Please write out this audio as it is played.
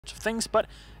of things. But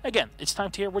again, it's time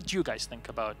to hear what you guys think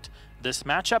about this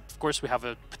matchup. Of course, we have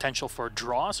a potential for a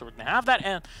draw, so we're going to have that.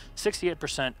 And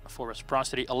 68% for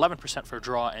Reciprocity, 11% for a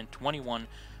draw, and 21%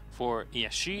 for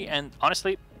ESG. And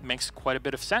honestly, makes quite a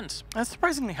bit of sense. That's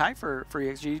surprisingly high for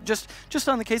ESG. Just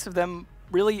on the case of them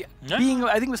really being,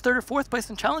 I think it was 3rd or 4th place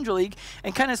in Challenger League,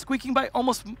 and kind of squeaking by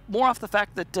almost more off the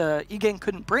fact that E-Gang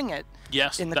couldn't bring it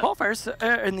in the qualifiers,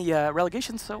 in the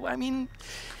relegation. So, I mean,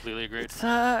 completely agreed. It's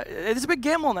a big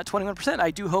gamble on that 21%. I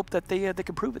do hope that they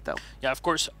can prove it, though. Yeah, of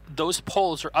course, those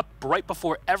polls are up right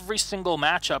before every single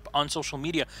matchup on social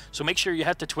media. So make sure you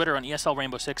head to Twitter on ESL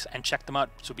Rainbow Six and check them out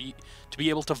to be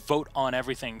able to vote on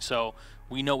everything. So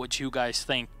we know what you guys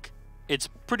think. It's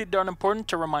pretty darn important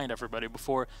to remind everybody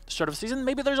before the start of the season.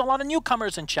 Maybe there's a lot of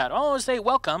newcomers in chat. Oh, say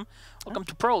welcome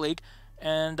to Pro League,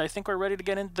 and I think we're ready to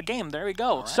get into the game. There we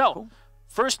go. Right, so, cool.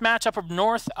 First matchup of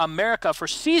North America for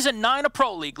Season 9 of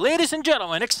Pro League. Ladies and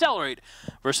gentlemen, Excelerate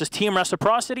versus Team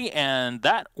Reciprocity, and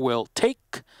that will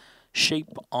take shape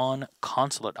on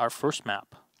Consulate, our first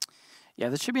map. Yeah,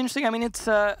 this should be interesting. I mean, it's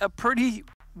a pretty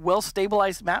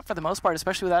well-stabilized map for the most part,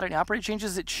 especially without any operator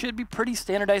changes. It should be pretty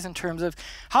standardized in terms of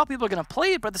how people are going to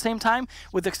play it, but at the same time,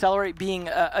 with Excelerate being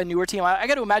a newer team, I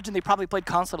got to imagine they probably played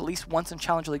Consulate at least once in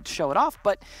Challenger League to show it off,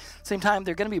 but at the same time,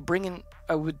 they're going to be bringing,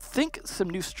 I would think, some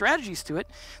new strategies to it.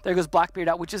 There goes Blackbeard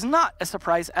out, which is not a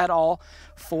surprise at all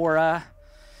for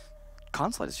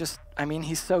Consulate. It's just, I mean,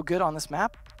 he's so good on this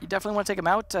map. You definitely want to take him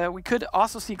out. We could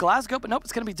also see Glasgow, but nope,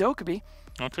 it's going to be Dokkaebi.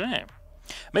 Okay.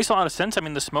 Makes a lot of sense. I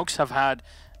mean, the smokes have had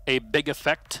a big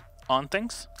effect on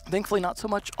things. Thankfully, not so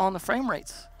much on the frame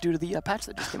rates due to the patch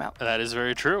that just came out. That is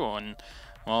very true. And,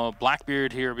 well,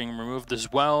 Blackbeard here being removed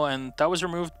as well. And that was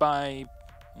removed by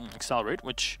Excelerate,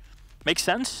 which makes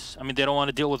sense. I mean, they don't want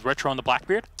to deal with Retro on the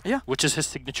Blackbeard. Yeah. Which is his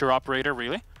signature operator,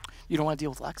 really. You don't want to deal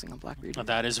with Laxing on Blackbeard.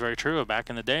 That is very true back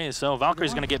in the day. So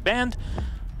Valkyrie's going to get banned.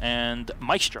 And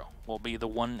Maestro will be the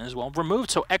one as well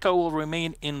removed. So Echo will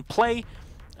remain in play.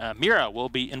 Mira will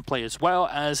be in play as well.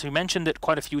 As we mentioned it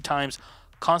quite a few times,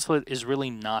 Consulate is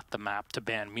really not the map to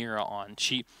ban Mira on.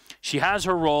 She has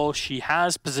her role, she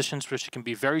has positions where she can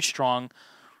be very strong,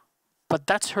 but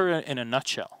that's her in a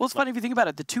nutshell. Well, it's funny if you think about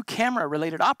it. The 2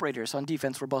 camera-related operators on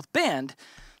defense were both banned,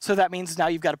 so that means now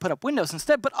you've got to put up windows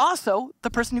instead, but also the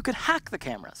person who could hack the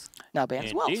cameras now banned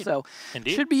as well. So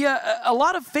should be a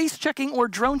lot of face checking or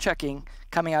drone checking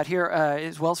coming out here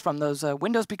as well as from those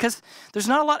windows, because there's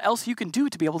not a lot else you can do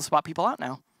to be able to spot people out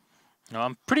now. No,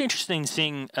 I'm pretty interested in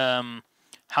seeing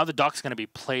how the dock's going to be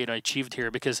played or achieved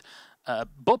here, because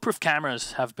bulletproof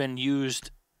cameras have been used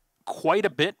quite a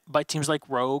bit by teams like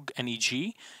Rogue and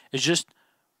EG. It's just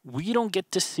we don't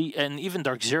get to see, and even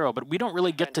Dark Zero, but we don't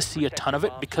really get to see a ton of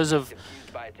it because of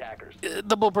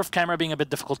the bulletproof camera being a bit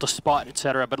difficult to spot,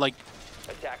 etc. But like,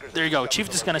 there you go. Chief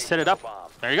is going to set it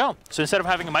up. There you go. So instead of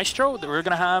having a Maestro, we're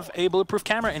going to have a bulletproof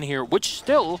camera in here, which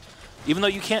still, even though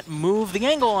you can't move the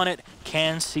angle on it,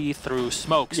 can see through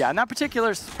smokes. Yeah, in that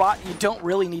particular spot, you don't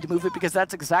really need to move it because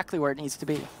that's exactly where it needs to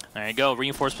be. There you go.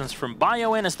 Reinforcements from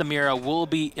Bio in as the Mira will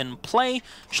be in play.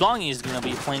 Schlongi is going to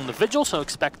be playing the Vigil, so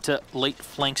expect late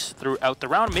flanks throughout the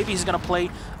round. Maybe he's going to play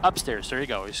upstairs. There you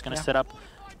go. He's going to set up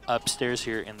upstairs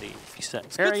here in the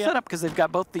set area. Good setup because they've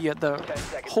got both the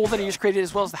hole that he just created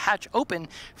as well as the hatch open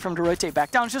from to rotate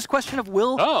back down. It's just a question of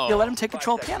will you let him take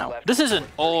control of piano. This is an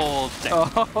old thing.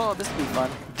 Oh, this would be fun.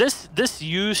 This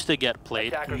used to get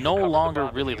played, no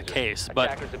longer really the case,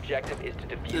 but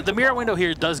the mirror window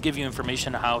here does give you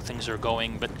information on how things are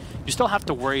going, but you still have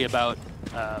to worry about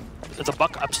the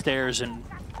buck upstairs and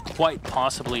quite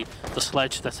possibly the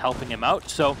sledge that's helping him out.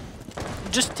 So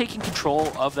just taking control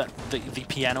of the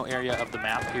piano area of the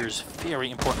map here is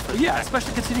very important for the attack.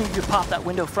 Especially considering you pop that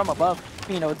window from above,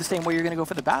 you know, the same way you're going to go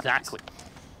for the bat. Exactly.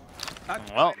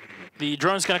 Well, the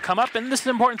drone's going to come up, and this is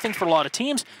an important thing for a lot of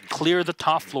teams. Clear the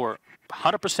top floor.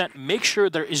 100% make sure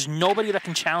there is nobody that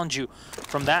can challenge you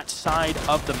from that side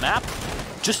of the map,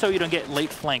 just so you don't get late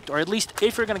flanked. Or at least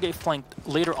if you're going to get flanked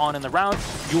later on in the round,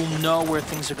 you'll know where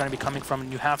things are going to be coming from,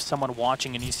 and you have someone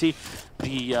watching. And you see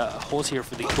the holes here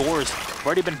for the doors have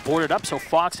already been boarded up, so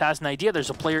Fox has an idea. There's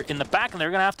a player in the back, and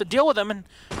they're going to have to deal with them. And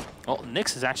well,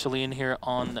 Nyx is actually in here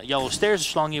on the yellow stairs.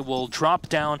 Schlongi will drop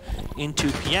down into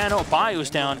piano. Bio's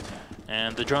down,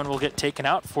 and the drone will get taken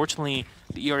out. Fortunately,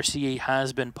 the ERC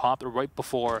has been popped right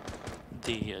before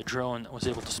the drone was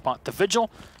able to spot the Vigil.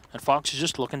 And Fox is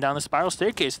just looking down the spiral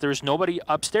staircase. There's nobody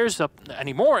upstairs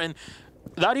anymore, and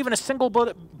without even a single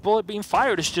bullet being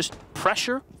fired, it's just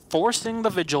pressure forcing the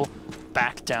Vigil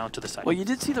back down to the side. Well, you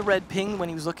did see the red ping when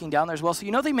he was looking down there as well, so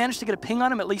you know they managed to get a ping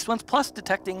on him at least once, plus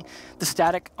detecting the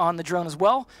static on the drone as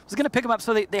well. Was going to pick him up,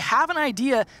 so they have an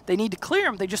idea they need to clear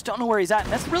him, they just don't know where he's at,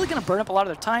 and that's really going to burn up a lot of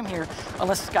their time here,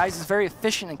 unless Skies is very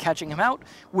efficient in catching him out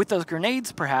with those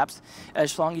grenades, perhaps.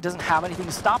 As long as he doesn't have anything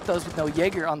to stop those with no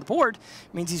Jaeger on the board,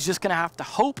 means he's just going to have to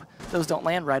hope those don't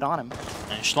land right on him.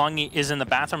 And Schlongi is in the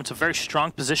bathroom. It's a very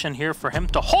strong position here for him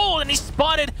to hold, and he's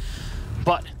spotted,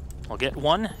 but we'll get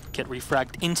one, get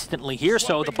refragged instantly here,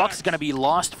 so the Bucks is going to be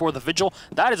lost for the Vigil.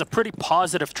 That is a pretty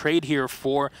positive trade here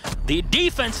for the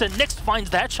defense, and Nyx finds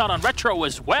the headshot on Retro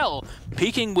as well,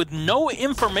 peeking with no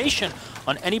information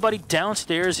on anybody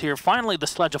downstairs here. Finally, the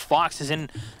Sledge of Fox is in,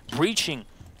 breaching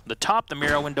the top. The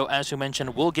mirror window, as you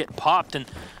mentioned, will get popped, and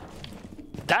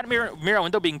that mirror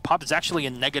window being popped is actually a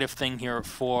negative thing here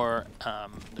for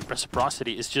the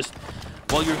Reciprocity. It's just,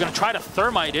 well, you're going to try to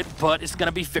thermite it, but it's going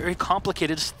to be very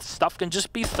complicated. Stuff can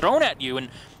just be thrown at you, and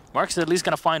Mark's at least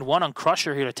going to find one on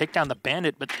Crusher here to take down the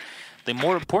Bandit, but the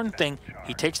more important thing,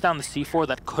 he takes down the C4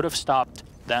 that could have stopped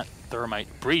that thermite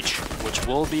breach, which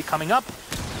will be coming up.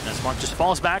 And as Mark just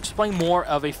falls back, playing more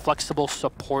of a flexible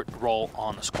support role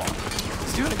on the squad.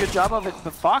 He's doing a good job of it,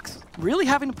 but Fox really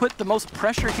having to put the most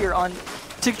pressure here on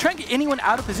to try and get anyone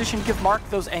out of position to give Mark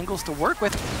those angles to work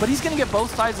with, but he's going to get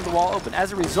both sides of the wall open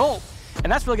as a result,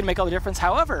 and that's really going to make all the difference.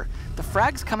 However, the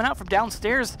frags coming out from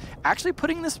downstairs actually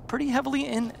putting this pretty heavily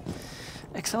in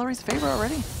Accelerate's favor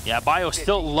already. Yeah, Bio's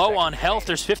still low on health.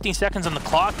 There's 15 seconds on the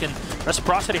clock, and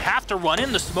Reciprocity have to run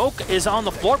in. The smoke is on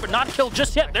the floor, but not killed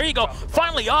just yet. There you go.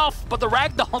 Finally off, but the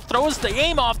Ragdoll throws the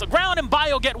aim off the ground, and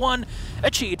Bio get one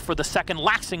achieved for the second.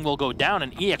 Laxing will go down,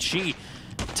 and EXG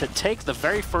to take the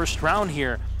very first round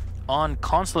here on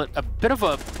Consulate. A bit of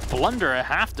a blunder, I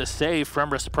have to say,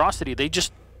 from Reciprocity.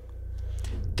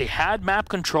 They had map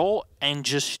control and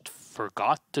just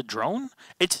forgot to drone.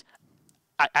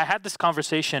 I had this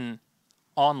conversation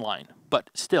online, but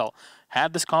still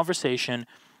had this conversation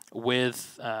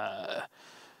with a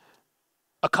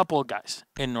couple of guys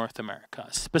in North America,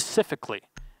 specifically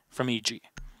from EG.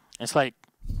 It's like,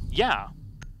 yeah,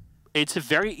 it's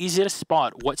very easy to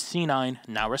spot what C9,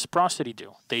 now Reciprocity,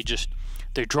 do. They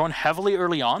drone heavily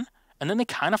early on, and then they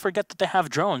kind of forget that they have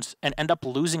drones and end up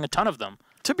losing a ton of them.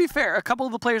 To be fair, a couple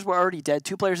of the players were already dead.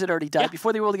 2 players had already died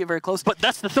before they were able to get very close. But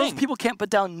that's the thing. Those people can't put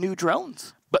down new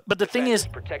drones. But the thing is,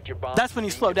 that's when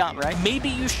you slow down, right? Maybe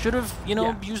you should have,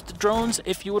 used the drones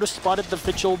if you would have spotted the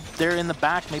Vigil there in the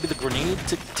back. Maybe the grenade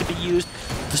to be used.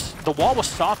 The wall was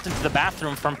soft into the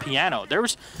bathroom from Piano. There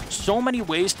was so many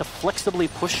ways to flexibly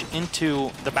push into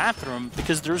the bathroom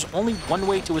because there's only one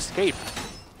way to escape.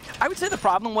 I would say the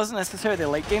problem wasn't necessarily the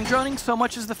late game droning so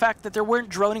much as the fact that there weren't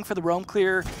droning for the roam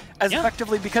clear as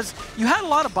effectively, because you had a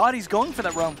lot of bodies going for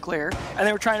that roam clear and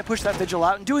they were trying to push that Vigil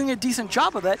out and doing a decent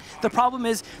job of it. The problem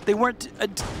is they weren't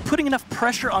putting enough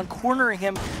pressure on cornering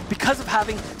him because of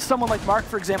having someone like Mark,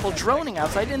 for example, droning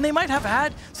outside, and they might have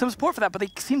had some support for that, but they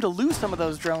seemed to lose some of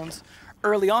those drones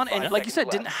early on, and like you said,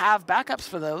 didn't have backups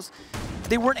for those.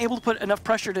 They weren't able to put enough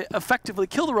pressure to effectively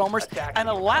kill the roamers and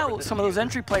allow some of those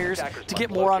entry players to get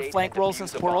more on flank rolls and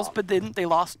support rolls, but they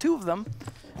lost 2 of them.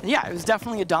 And yeah, it was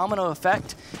definitely a domino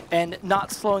effect, and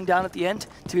not slowing down at the end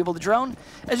to be able to drone.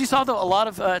 As you saw, though, a lot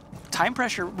of time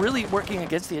pressure really working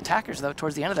against the attackers, though,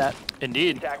 towards the end of that.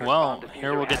 Indeed. Well,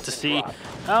 here we'll get to see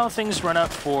how things run up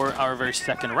for our very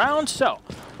second round. So,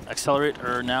 Excelerate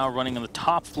are now running on the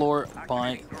top floor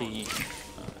by the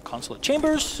Consulate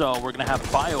chambers, so we're going to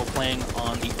have Bio playing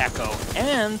on the Echo,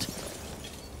 and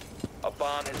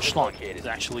Schlongi is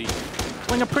actually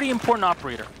playing a pretty important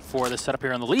operator for the setup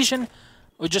here on the Legion,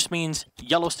 which just means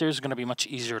yellow stairs are going to be much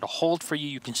easier to hold for you.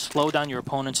 You can slow down your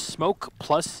opponent's smoke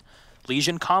plus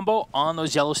Legion combo on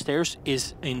those yellow stairs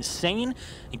is insane.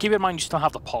 And keep in mind, you still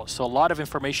have the pulse, so a lot of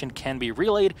information can be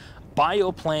relayed.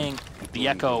 Bio playing the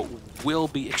Echo will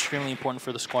be extremely important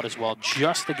for the squad as well,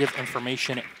 just to give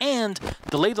information and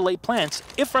delay the late plans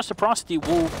if Reciprocity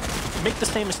will make the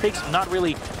same mistakes of not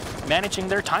really managing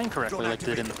their time correctly like they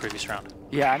did in the previous round.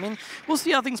 Yeah, I mean, we'll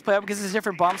see how things play out because it's a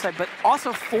different bomb site, but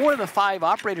also 4 of the 5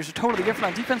 operators are totally different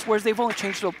on defense, whereas they've only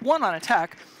changed up 1 on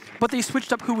attack. But they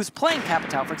switched up who was playing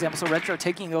Capital, for example, so Retro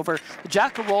taking over the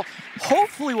Jackal role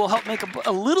hopefully will help make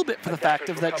a little bit for the fact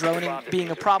of that droning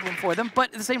being a problem for them,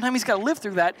 but at the same time he's got to live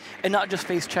through that and not just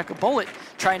face check a bullet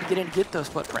trying to get in to get those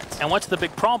footprints. And what's the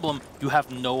big problem? You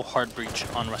have no hard breach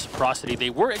on Reciprocity. They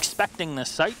were expecting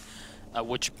this site,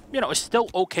 which, is still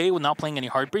okay with not playing any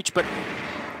hard breach, but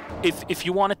if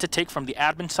you wanted to take from the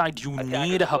admin side, you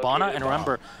need a Habana, and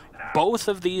remember, both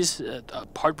of these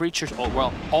hard breachers,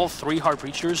 all 3 hard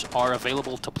breachers are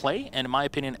available to play, and in my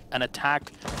opinion, an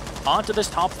attack onto this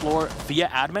top floor via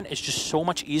admin is just so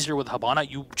much easier with Habana.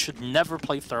 You should never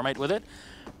play Thermite with it.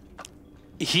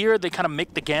 Here, they kind of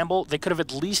make the gamble. They could have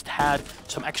at least had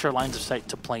some extra lines of sight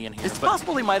to play in here. It's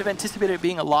possible they might have anticipated it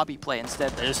being a lobby play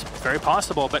instead. It's very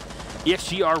possible, but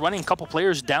EXG are running a couple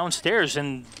players downstairs,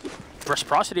 and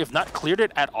Reciprocity have not cleared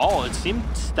it at all. It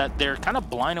seems that they're kind of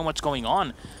blind on what's going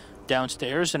on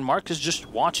downstairs, and Mark is just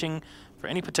watching for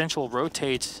any potential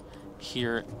rotates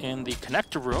here in the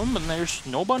connector room, and there's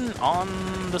no one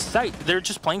on the site. They're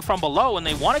just playing from below, and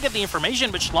they want to get the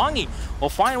information, but Schlongi will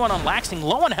find one on Laxing,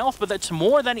 low on health, but that's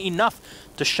more than enough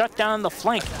to shut down the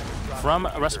flank from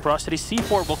Reciprocity.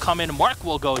 C4 will come in, Mark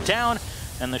will go down,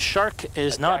 and the Shark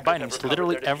is not biting. It's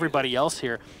literally everybody else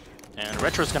here. And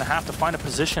Retro's going to have to find a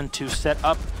position to set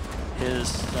up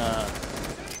his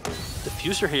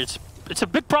diffuser here. It's a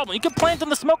big problem. You can plant in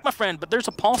the smoke, my friend, but there's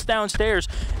a pulse downstairs.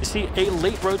 You see a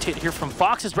late rotate here from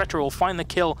Fox's Retro will find the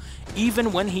kill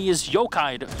even when he is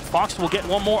yokai'd. Fox will get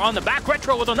one more on the back.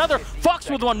 Retro with another. Fox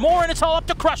with one more, and it's all up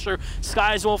to Crusher.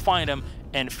 Skies will find him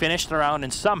and finish the round,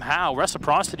 and somehow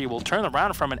Reciprocity will turn the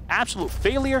round from an absolute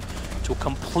failure to a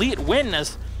complete win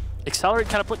as Excelerate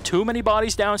kind of put too many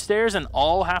bodies downstairs and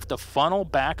all have to funnel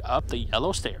back up the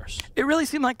yellow stairs. It really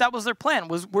seemed like that was their plan,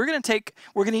 was we're going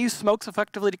to use smokes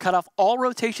effectively to cut off all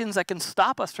rotations that can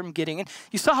stop us from getting in.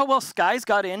 You saw how well Skies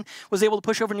got in, was able to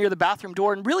push over near the bathroom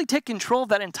door and really take control of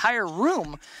that entire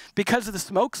room because of the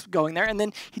smokes going there. And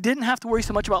then he didn't have to worry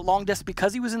so much about long desk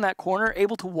because he was in that corner,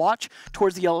 able to watch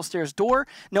towards the yellow stairs door.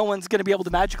 No one's going to be able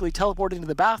to magically teleport into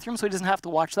the bathroom, so he doesn't have to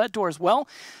watch that door as well.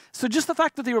 So just the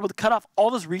fact that they were able to cut off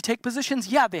all those retake positions,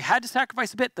 yeah, they had to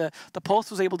sacrifice a bit. The Pulse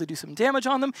was able to do some damage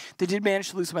on them. They did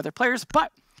manage to lose some other players,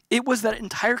 but it was that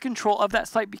entire control of that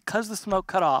site because the smoke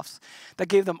cutoffs that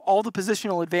gave them all the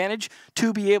positional advantage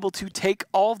to be able to take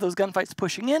all of those gunfights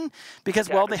pushing in because,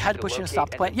 well, they had to push in and stop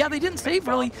the plant. Yeah, they didn't save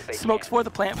really smokes for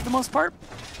the plant for the most part,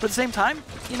 but at the same time,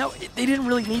 you know, they didn't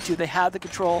really need to. They had the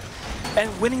control,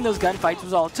 and winning those gunfights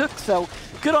was all it took. So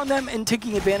good on them in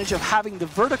taking advantage of having the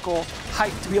vertical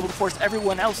height to be able to force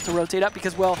everyone else to rotate up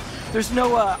because, well, there's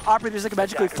no operators that can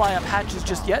magically fly up hatches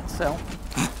just yet, so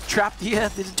trap the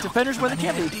defenders where they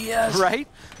can be, right?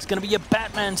 It's going to be a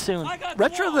Batman soon.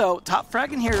 Retro, though, top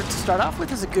frag in here to start off with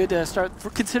is a good start.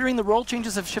 Considering the role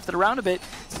changes have shifted around a bit,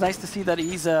 it's nice to see that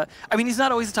he's, I mean, he's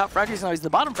not always the top fragger, he's not always the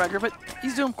bottom fragger, but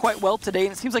he's doing quite well today,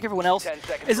 and it seems like everyone else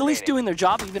is at least doing their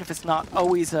job, even if it's not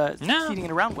always succeeding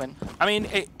in a round win. I mean,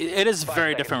 it is a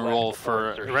very different role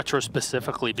for Retro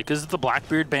specifically because of the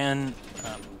Blackbeard ban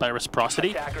by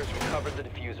Reciprocity.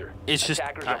 It's just,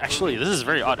 actually, this is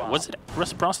very odd. Was it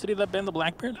Reciprocity that banned the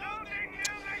Blackbeard?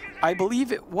 I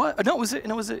believe it was. No, was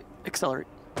it Accelerate?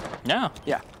 Yeah.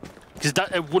 Yeah. Because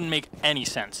it wouldn't make any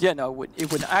sense. Yeah, no,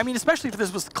 it wouldn't. I mean, especially if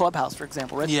this was Clubhouse, for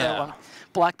example. Right? Yeah.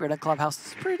 Blackbeard at Clubhouse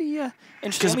is pretty interesting.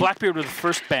 Because Blackbeard was the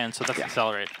first ban, so that's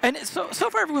Accelerate. And so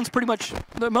far, everyone's pretty much,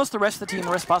 most of the rest of the team,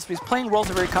 the Reciprocity, is playing roles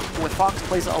they're very comfortable with. Fox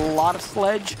plays a lot of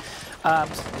Sledge.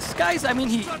 Skies, I mean,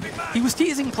 he was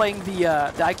teasing playing the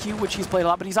IQ, which he's played a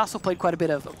lot, but he's also played quite a bit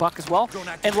of Buck as well.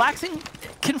 And Laxing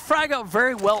can frag out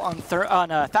very well on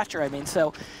Thatcher, I mean,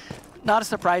 so not a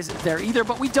surprise there either.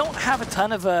 But we don't have a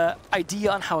ton of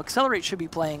idea on how Excelerate should be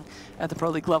playing at the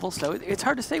Pro League level, so it's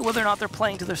hard to say whether or not they're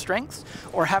playing to their strengths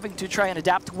or having to try and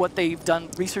adapt to what they've done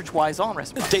research-wise on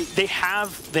Reciprocity. They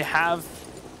have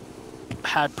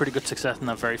had pretty good success in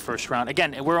the very first round.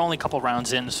 Again, we're only a couple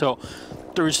rounds in, so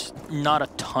there's not a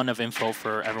ton of info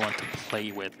for everyone to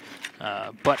play with.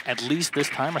 But at least this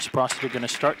time, Reciprocity are going to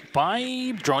start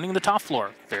by droning the top floor.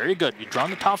 Very good. You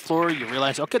drone the top floor, you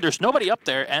realize, okay, there's nobody up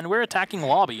there, and we're attacking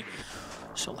lobby.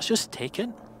 So let's just take it.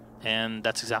 And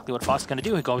that's exactly what Fox is going to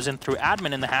do. He goes in through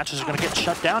admin, and the hatches are going to get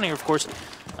shut down here. Of course,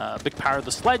 big power of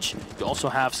the Sledge. You also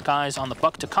have Skies on the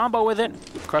Buck to combo with it.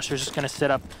 Crusher's just going to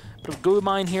set up a goo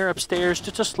mine here upstairs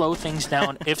just to slow things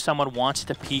down. If someone wants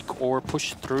to peek or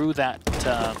push through that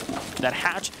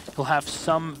hatch, he'll have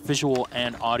some visual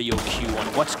and audio cue on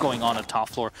what's going on the top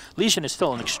floor. Legion is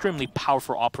still an extremely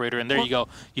powerful operator, and there you go.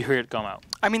 You hear it come out.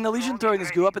 I mean, the Legion throwing his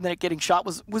goo up and then it getting shot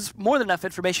was more than enough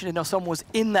information to know someone was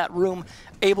in that room,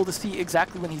 able to see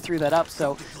exactly when he threw that up.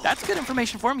 So that's good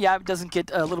information for him. Yeah, it doesn't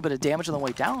get a little bit of damage on the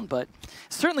way down, but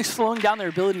certainly slowing down their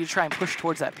ability to try and push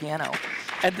towards that piano.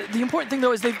 And the important thing,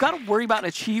 though, is they've got to worry about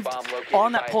achieved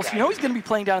on that pulse. You know he's going to be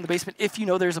playing down in the basement if you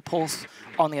know there's a pulse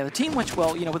on the other team, which,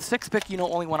 well, you know, with 6 pick, you know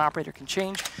only one operator can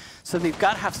change. So they've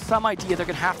got to have some idea they're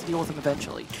going to have to deal with him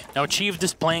eventually. Now, Achieved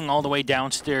is playing all the way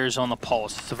downstairs on the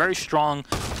pulse. It's a very strong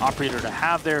operator to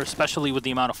have there, especially with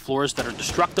the amount of floors that are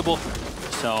destructible.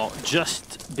 So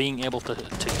just being able to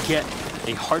get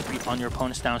a heartbeat on your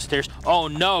opponents downstairs. Oh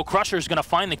no, Crusher's going to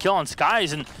find the kill on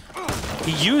Skies, and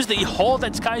He used the hole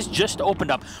that Skies just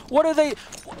opened up.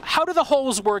 How do the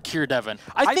holes work here, Devin?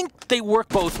 I think they work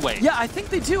both ways. Yeah, I think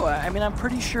they do. I mean, I'm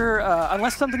pretty sure,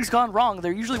 unless something's gone wrong,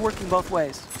 they're usually working both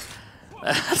ways.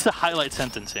 That's a highlight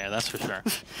sentence here, that's for sure.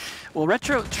 Well,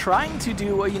 Retro trying to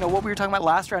do, you know, what we were talking about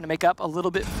last round to make up a little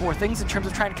bit for things in terms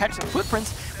of trying to catch some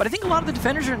footprints, but I think a lot of the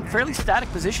defenders are in fairly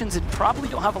static positions and probably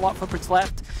don't have a lot of footprints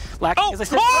left. Lacking, as I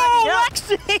said,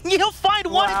 Laxing! He'll find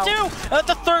one, too!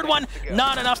 The third one,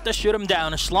 not enough to shoot him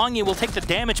down. Schlongy will take the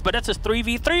damage, but that's a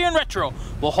 3v3, and Retro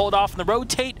will hold off in the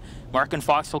rotate. Mark and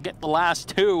Fox will get the last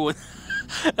two.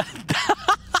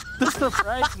 The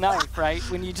surprise knife, right?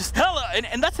 When you just... Hella,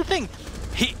 and that's the thing.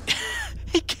 He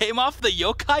came off the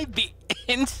yokai the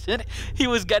instant he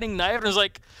was getting knifed and was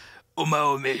like,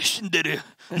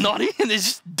 naughty, and they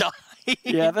just died.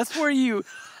 Yeah, that's where you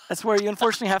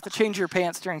unfortunately have to change your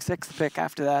pants during sixth pick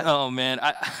after that. Oh man,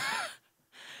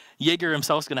 Jaeger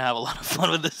himself's gonna have a lot of fun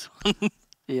with this one.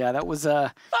 Yeah, that was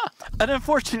an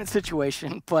unfortunate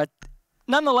situation, but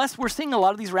nonetheless, we're seeing a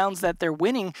lot of these rounds that they're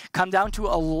winning come down to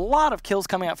a lot of kills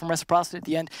coming out from Reciprocity at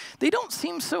the end. They don't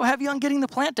seem so heavy on getting the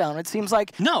plant down. It seems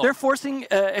like they're forcing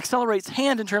Accelerate's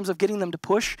hand in terms of getting them to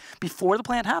push before the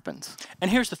plant happens. And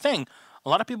here's the thing. A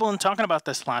lot of people have been talking about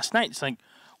this last night. It's like,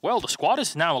 well, the squad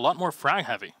is now a lot more frag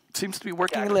heavy. Seems to be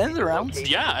working in the end of the rounds.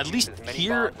 Yeah, at least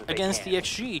here against the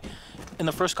XG in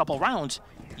the first couple rounds.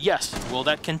 Yes, will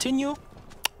that continue?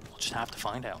 Just have to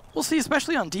find out. We'll see,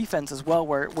 especially on defense as well,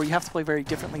 where you have to play very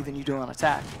differently than you do on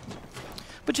attack.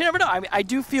 But you never know. I mean, I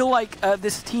do feel like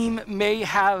this team may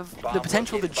have the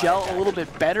potential to gel a little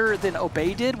bit better than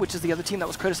Obey did, which is the other team that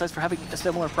was criticized for having a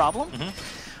similar problem.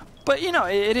 But, you know,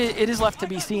 it is left to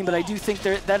be seen, but I do think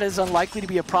that is unlikely to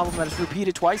be a problem that is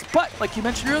repeated twice. But, like you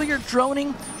mentioned earlier,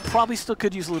 droning probably still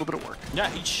could use a little bit of work.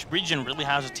 Yeah, each region really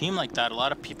has a team like that. A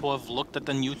lot of people have looked at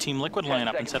the new Team Liquid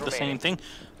lineup and said the same thing.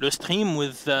 Le Stream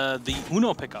with the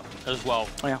Uno pickup as well.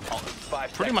 Yeah.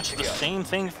 Pretty much the same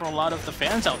thing for a lot of the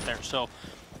fans out there. So,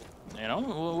 you know,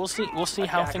 we'll see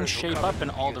how things shape up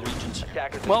in all the regions.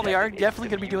 Well, they are definitely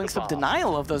going to be doing some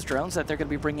denial of those drones that they're going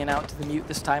to be bringing out to the mute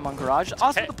this time on Garage.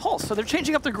 Also the Pulse, so they're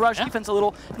changing up their Garage defense a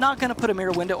little. Not going to put a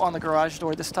mirror window on the Garage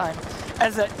door this time,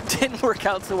 as that didn't work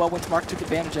out so well once Mark took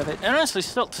advantage of it. And honestly,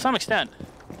 still, to some extent,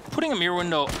 putting a mirror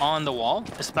window on the wall,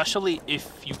 especially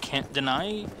if you can't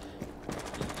deny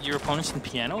your opponents in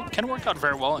piano, can work out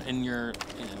very well in your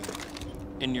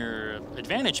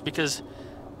advantage, because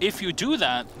if you do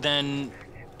that, then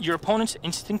your opponents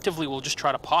instinctively will just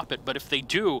try to pop it. But if they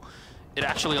do, it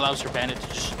actually allows your bandit to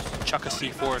just chuck a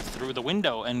C4 through the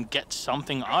window and get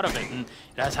something out of it. And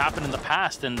it has happened in the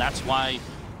past, and that's why, you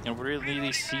know, we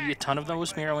really see a ton of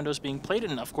those mirror windows being played.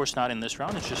 And of course, not in this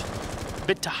round. It's just a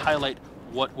bit to highlight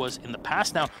what was in the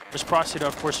past. Now, Reciprocity,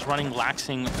 of course, running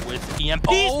Laxing with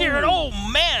EMPs here. And oh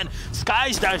man,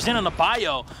 Skies dives in on the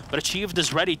bio, but Achieved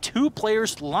is ready. Two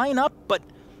players line up, but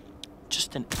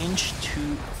just an inch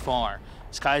too far.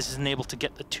 Skies isn't able to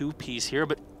get the 2-piece here,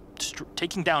 but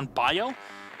taking down Bio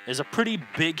is a pretty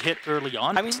big hit early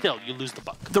on. I mean, still, you lose the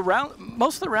buck.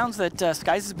 Most of the rounds that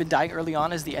Skies has been dying early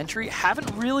on as the entry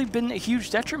haven't really been a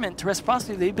huge detriment to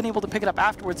Reciprocity. They've been able to pick it up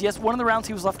afterwards. Yes, one of the rounds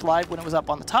he was left alive when it was up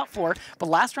on the top floor, but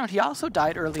last round he also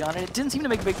died early on, and it didn't seem to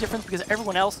make a big difference because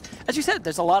everyone else, as you said,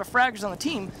 there's a lot of fraggers on the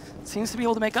team, seems to be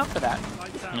able to make up for that.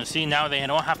 You see, now they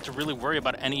don't have to really worry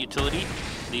about any utility.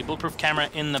 The bulletproof camera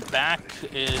in the back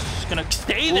is going to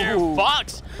stay there. Ooh.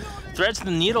 Fox threads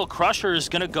the needle. Crusher is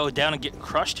going to go down and get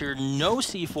crushed here. No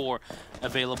C4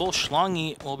 available.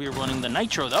 Schlongy will be running the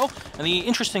Nitro, though. And the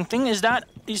interesting thing is that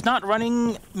he's not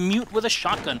running mute with a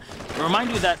shotgun. To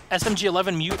remind you that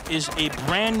SMG-11 mute is a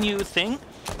brand new thing,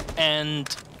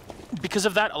 and because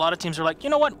of that, a lot of teams are like, you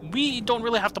know what, we don't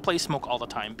really have to play smoke all the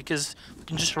time because we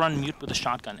can just run mute with a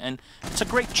shotgun. And it's a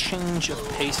great change of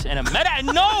pace and a meta. And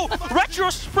no! Retro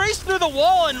sprays through the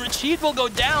wall and Rachid will go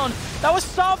down. That was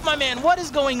soft, my man. What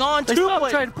is going on? They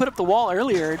tried to put up the wall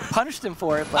earlier and punished him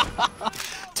for it, but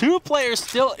two players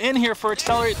still in here for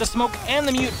Accelerate, the smoke and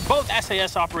the mute, both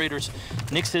SAS operators.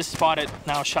 Nix is spotted,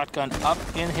 now shotgun up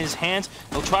in his hands.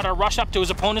 He'll try to rush up to his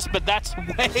opponents, but that's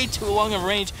way too long of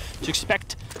range to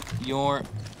expect your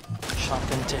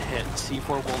shotgun to hit. C4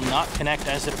 will not connect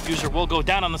as the diffuser will go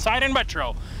down on the side, and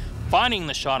Retro finding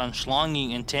the shot on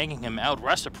Schlongy and taking him out.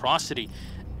 Reciprocity,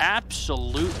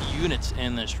 absolute units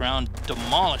in this round,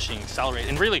 demolishing Accelerate.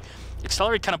 And really,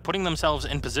 Accelerate kind of putting themselves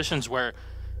in positions where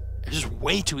it's just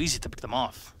way too easy to pick them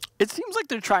off. It seems like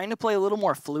they're trying to play a little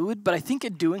more fluid, but I think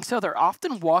in doing so, they're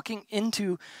often walking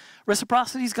into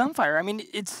Reciprocity's gunfire. I mean,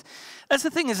 that's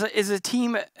the thing, is a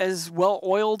team as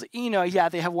well-oiled, you know, yeah,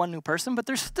 they have one new person, but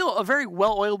they're still a very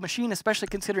well-oiled machine, especially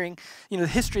considering, you know, the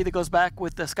history that goes back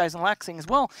with the Skies and Laxing as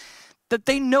well, that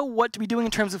they know what to be doing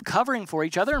in terms of covering for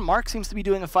each other, and Mark seems to be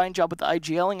doing a fine job with the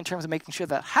IGLing in terms of making sure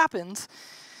that happens.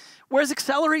 Whereas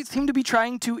Excelerate seem to be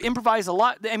trying to improvise a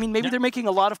lot. I mean, maybe they're making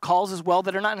a lot of calls as well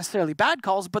that are not necessarily bad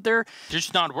calls, but they're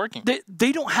just not working.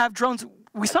 They don't have drones.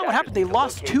 We saw what happened. They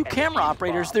lost 2 camera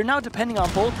operators. They're now depending on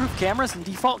bulletproof cameras and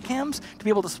default cams to be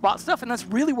able to spot stuff, and that's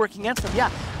really working against them. Yeah,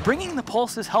 bringing the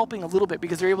pulse is helping a little bit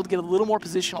because they're able to get a little more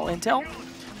positional intel,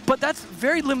 but that's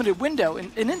very limited window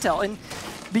in intel, and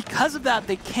because of that,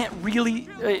 they can't really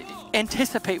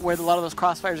anticipate where a lot of those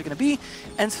crossfires are going to be,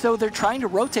 and so they're trying to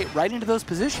rotate right into those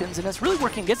positions, and it's really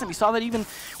working against them. You saw that even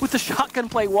with the shotgun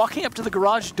play, walking up to the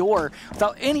garage door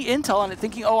without any intel on it,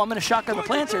 thinking, oh, I'm going to shotgun the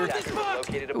planter.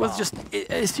 It was just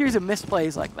a series of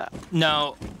misplays like that.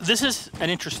 Now, this is an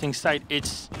interesting site.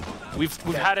 We've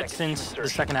had it since the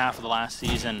second half of the last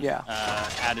season. Yeah.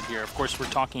 Added here. Of course, we're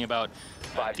talking about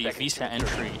the visa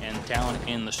entry and down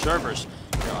in the servers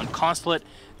on Consulate.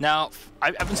 Now,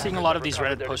 I've been seeing a lot of these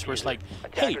Reddit posts where it's like,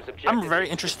 hey, I'm very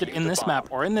interested in this map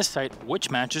or in this site. Which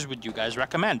matches would you guys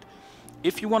recommend?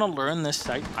 If you want to learn this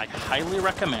site, I highly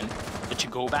recommend that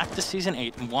you go back to Season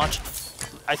 8 and watch,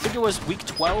 I think it was week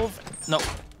 12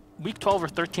 or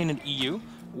 13 in EU,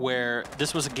 where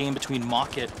this was a game between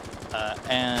Mocket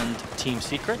and Team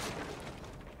Secret.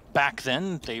 Back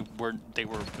then, they were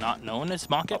not known as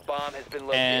Mocket,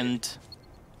 and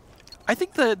I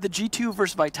think the G2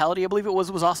 versus Vitality, I believe it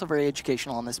was also very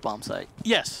educational on this bomb site.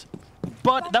 Yes,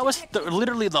 but that was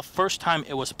literally the first time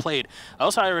it was played.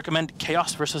 Also, I recommend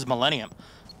Chaos versus Millennium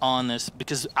on this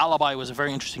because Alibi was a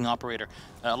very interesting operator.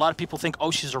 A lot of people think, oh,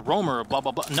 she's a roamer, blah,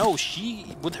 blah, blah. No,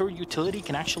 she, with her utility,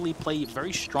 can actually play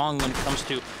very strong when it comes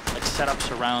to like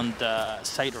setups around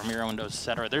site or mirror windows,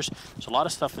 etc. There's a lot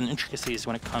of stuff and intricacies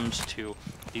when it comes to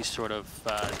these sort of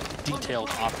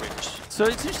detailed operators. So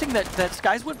it's interesting that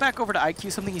Skies went back over to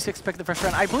IQ, something you expected the first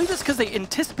round. I believe it's because they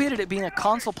anticipated it being a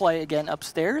console play again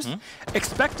upstairs,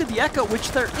 expected the echo,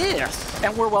 which there is,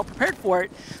 and were well prepared for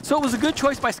it. So it was a good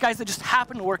choice by Skies that just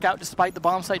happened to work out despite the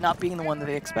bomb site not being the one that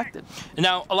they expected.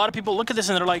 Now, a lot of people look at this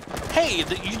and they're like, hey,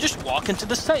 you just walk into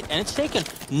the site and it's taken.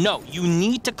 No, you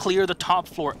need to clear the top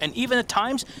floor, and even at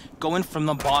times, go in from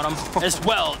the bottom as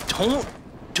well. Don't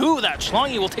do that.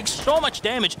 Schlongy will take so much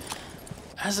damage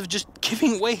as of just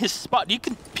giving away his spot.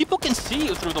 People can see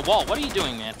you through the wall. What are you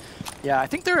doing, man? Yeah, I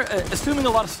think they're assuming a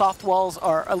lot of soft walls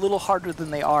are a little harder than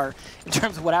they are in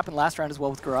terms of what happened last round as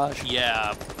well with Garage.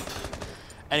 Yeah.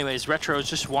 Anyways, Retro is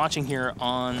just watching here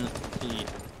on the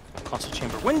console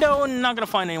chamber window and not going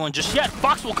to find anyone just yet.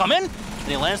 Fox will come in, and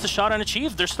he lands the shot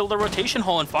unachieved. There's still the rotation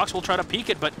hole, and Fox will try to peek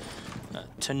it, but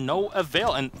to no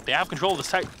avail. And they have control of the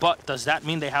site, but does that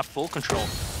mean they have full control?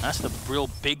 That's the real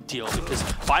big deal, because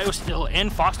Bio's still in.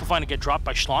 Fox will find to get dropped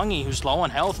by Schlongy, who's low on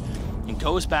health, and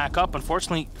goes back up.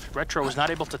 Unfortunately, Retro was not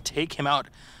able to take him out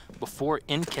before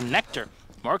in connector.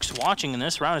 Mark's watching in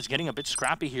this round is getting a bit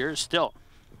scrappy here still.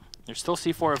 There's still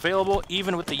C4 available,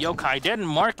 even with the Yokai dead, and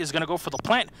Mark is going to go for the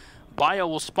plant. Bio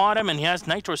will spot him, and he has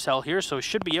Nitro Cell here, so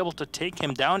should be able to take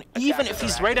him down, even if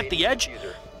he's right at the edge.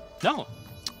 No,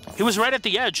 he was right at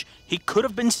the edge. He could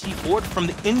have been C4'd from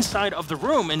the inside of the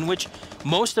room in which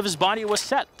most of his body was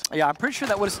set. Yeah, I'm pretty sure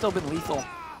that would have still been lethal.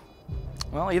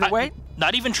 Well, either way.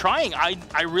 Not even trying.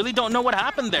 I really don't know what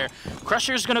happened there.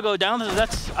 Crusher's going to go down.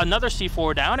 That's another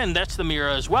C4 down, and that's the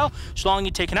Mira as well.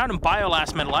 Schlongy taken out, and Bio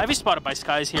last man alive. He's spotted by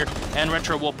Skies here, and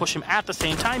Retro will push him at the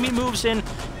same time. He moves in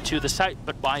to the site,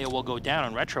 but Bio will go down,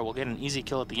 and Retro will get an easy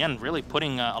kill at the end, really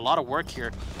putting a lot of work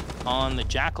here on the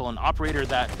Jackal, an operator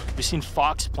that we've seen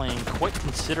Fox playing quite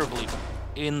considerably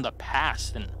in the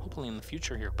past, and hopefully in the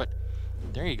future here. But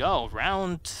there you go.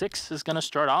 Round 6 is going to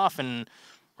start off, and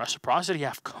Reciprocity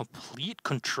have complete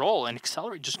control, and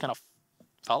Excelerate just kind of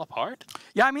fell apart.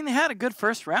 Yeah, I mean, they had a good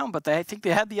first round, but I think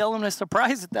they had the element of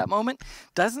surprise at that moment.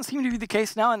 Doesn't seem to be the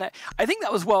case now, and I think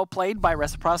that was well played by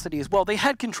Reciprocity as well. They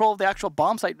had control of the actual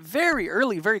bomb site very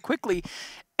early, very quickly,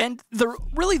 and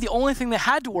really the only thing they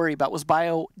had to worry about was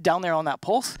Bio down there on that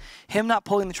pulse. Him not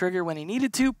pulling the trigger when he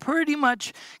needed to pretty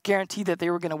much guaranteed that they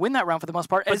were going to win that round for the most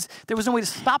part, as there was no way to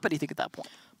stop anything at that point.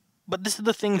 But this is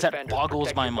the thing that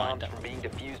boggles my mind.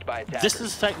 This is a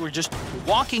site where just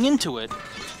walking into it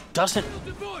doesn't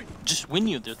just win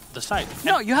you the site.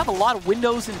 No, you have a lot of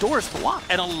windows and doors to lock.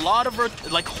 And a lot of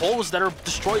like holes that are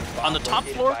destroyed on the top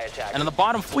floor and on the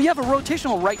bottom floor. Well, you have a rotation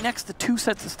hole right next to 2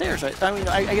 sets of stairs, right? I mean,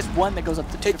 I guess one that goes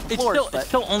up to 2 different floors. It's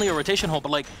still only a rotation hole,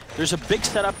 but like there's a big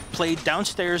setup played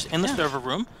downstairs in the server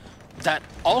room. That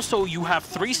also you have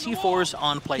 3 C4s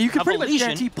on play. You can pretty much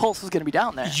guarantee Pulse is going to be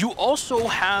down there. You also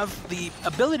have the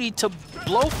ability to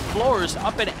blow floors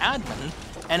up in admin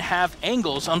and have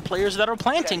angles on players that are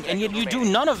planting, and yet you do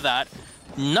none of that.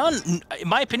 None, in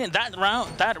my opinion,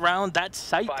 that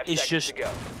site is just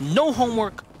no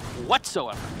homework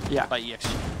whatsoever by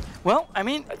EXG. Well, I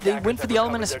mean, they went for the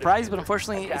element of surprise, but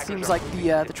unfortunately, it seems like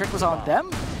the trick was on them.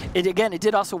 It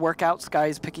did also work out.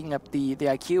 Sky's picking up the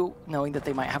IQ, knowing that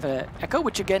they might have an Echo,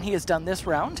 which again he has done this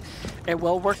round. It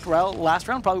worked well last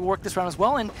round, probably worked this round as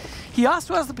well. And he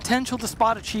also has the potential to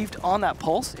spot achieved on that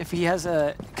Pulse if he has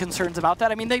concerns about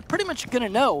that. I mean, they pretty much going to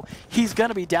know he's going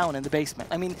to be down in the basement.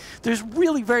 I mean, there's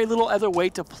really very little other way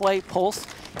to play Pulse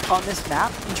on this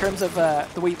map in terms of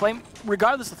the way you play him,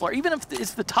 regardless of the floor. Even if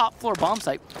it's the top floor bomb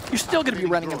site, you're still going to be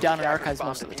running him down in Archives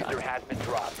most of the time.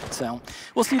 So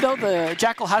we'll see though. The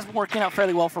Jackal has been working out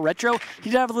fairly well for Retro. He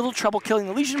did have a little trouble killing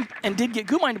the Legion and did get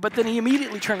Goo-minded, but then he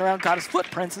immediately turned around, got his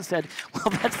footprints, and said, "Well,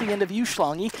 that's the end of you,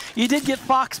 Schlongy. You did get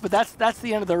Fox, but that's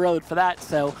the end of the road for that."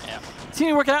 So. Yeah.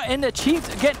 Seeing to work it out and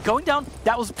achieved, again, going down.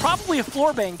 That was probably a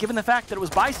floor bang, given the fact that it was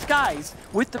by Skies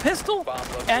with the pistol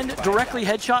and directly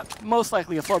headshot, most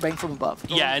likely a floor bang from above.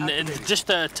 Yeah, and just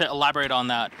to elaborate on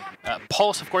that,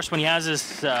 Pulse, of course, when he has his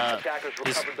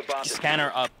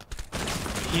scanner up,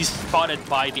 he's spotted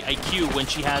by the IQ when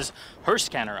she has her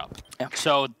scanner up. Yeah.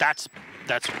 So that's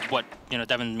what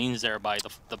Devin means there by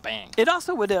the bang. It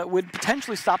also would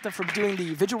potentially stop them from doing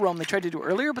the vigil roam they tried to do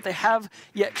earlier, but they have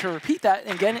yet to repeat that.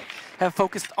 And again, have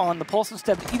focused on the Pulse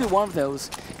instead. Either one of those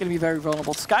going to be very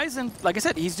vulnerable to Skies, and like I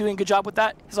said, he's doing a good job with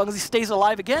that. As long as he stays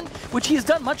alive again, which he has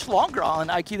done much longer on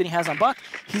IQ than he has on Buck,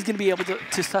 he's going to be able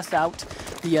to suss out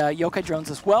the yokai drones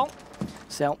as well.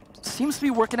 So seems to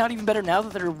be working out even better now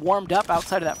that they're warmed up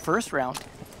outside of that first round.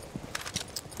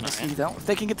 Let's see though, if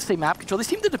they can get the same map control. They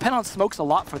seem to depend on smokes a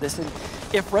lot for this, and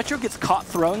if Retro gets caught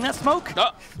throwing that smoke,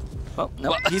 well,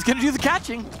 no, he's going to do the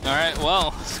catching. All right,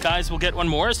 well, Skies will get one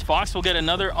more, as Fox will get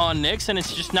another on Nyx, and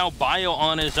it's just now Bio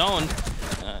on his own.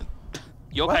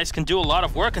 Yokais can do a lot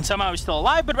of work, and somehow he's still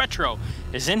alive, but Retro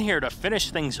is in here to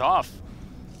finish things off.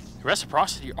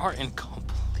 Reciprocity are in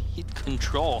complete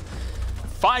control.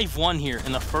 5-1 here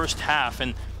in the first half,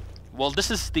 and, well,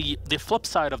 this is the flip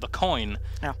side of the coin.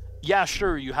 Yeah. Yeah,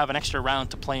 sure, you have an extra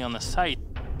round to play on the site,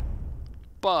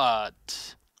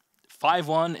 but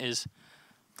 5-1 is...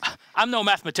 I'm no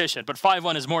mathematician, but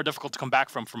 5-1 is more difficult to come back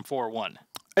from 4-1.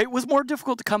 It was more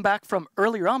difficult to come back from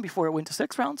earlier on before it went to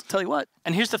 6 rounds, I'll tell you what.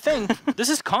 And here's the thing, this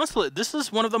is Consulate. This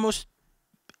is one of the most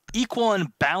equal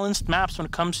and balanced maps when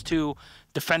it comes to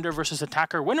defender versus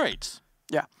attacker win rates.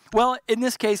 Yeah. Well, in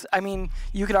this case, I mean,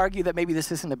 you could argue that maybe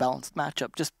this isn't a balanced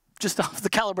matchup, just off the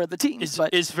caliber of the team.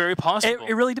 It's very possible.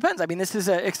 It really depends. I mean, this is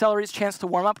Accelerate's chance to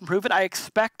warm up and prove it. I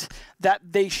expect that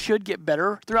they should get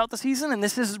better throughout the season, and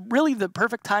this is really the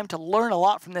perfect time to learn a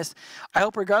lot from this. I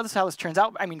hope regardless of how this turns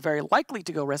out, I mean, very likely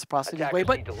to go Reciprocity's way,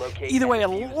 but either way, a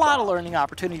lot of learning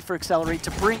opportunity for Accelerate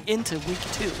to bring into week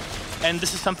 2. And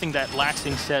this is something that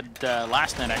Laxing said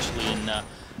last night, actually, in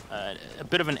a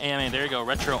bit of an AMA. There you go,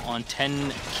 Retro on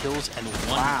 10 kills and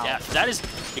 1 death. That is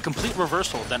a complete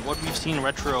reversal than what we've seen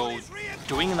Retro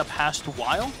doing in the past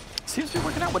while. Seems to be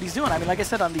working out what he's doing. I mean, like I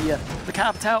said, on the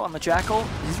Capitao, on the Jackal,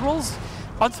 his roles.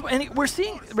 And we're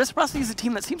seeing Reciprocity is a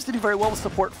team that seems to do very well with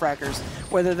support fraggers,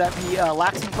 whether that be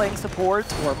Laxing playing support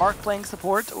or Mark playing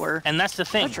support or And that's the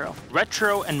thing.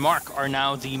 Retro and Mark are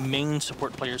now the main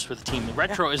support players for the team.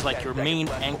 Retro is like your main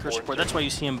anchor support. That's why you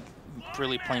see him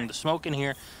really playing the smoke in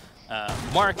here.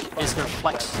 Mark is their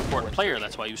flex support player.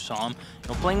 That's why you saw him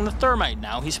playing the Thermite.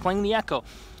 Now he's playing the Echo.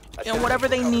 Whatever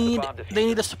they need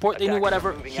the support, they need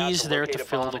whatever, he's there to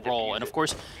fill the role. And of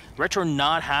course, Retro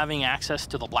not having access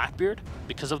to the Blackbeard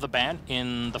because of the ban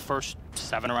in the first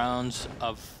 7 rounds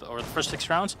or the first 6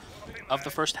 rounds of the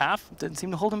first half. Didn't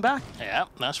seem to hold him back. Yeah,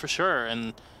 that's for sure.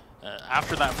 And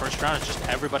after that first round, it's just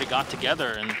everybody got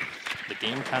together and the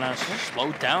game kind of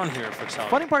slowed down here for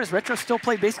Accelerate. Funny part is Retro still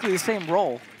played basically the same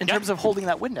role in terms of holding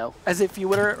that window as if you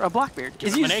were a Blackbeard.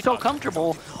 Because he was so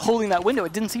comfortable holding that window,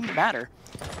 it didn't seem to matter.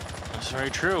 That's very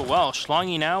true. Well,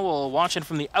 Schlongy now will watch it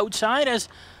from the outside as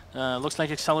looks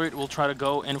like Accelerate will try to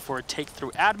go in for a take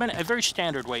through admin, a very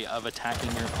standard way of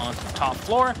attacking here on the top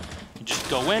floor. You just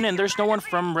go in, and there's no one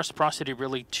from Reciprocity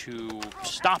really to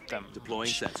stop them.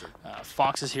 Deploying sensor.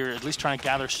 Fox is here at least trying to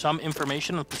gather some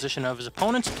information on the position of his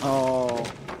opponents. Oh,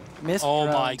 missed. Oh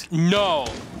my, no.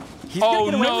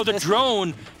 Oh no, the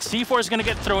drone. C4 is going to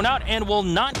get thrown out and will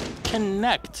not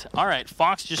connect. All right,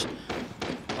 Fox just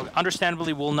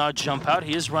understandably will not jump out.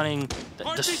 He is running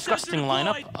the disgusting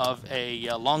lineup of a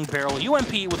long barrel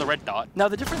UMP with a red dot. Now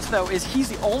the difference though is he's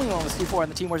the only one with C4 on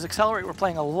the team, whereas Excelerate we're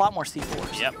playing a lot more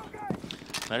C4s. Yep,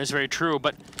 that is very true,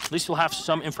 but at least you'll have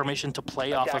some information to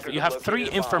play off of. You have 3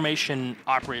 information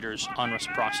operators on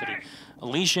Reciprocity: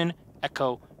 Elysian,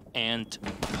 Echo, and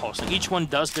Pulse. And each one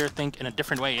does their thing in a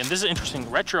different way. And this is interesting.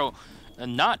 Retro,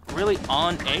 not really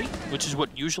on A, which is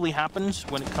what usually happens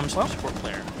when it comes to a support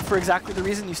player. For exactly the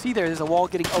reason you see there's a wall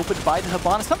getting opened by the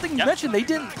Hibana. Something you mentioned they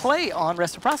didn't play on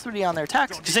Reciprocity on their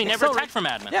attacks. Because they never attacked from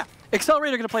admin. Yeah.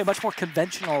 Accelerate are going to play a much more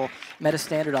conventional meta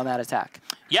standard on that attack.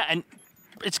 Yeah, and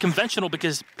it's conventional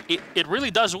because it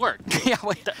really does work. Yeah,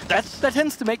 wait, that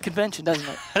tends to make convention, doesn't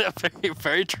it? Very,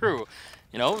 very true.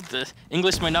 You know, the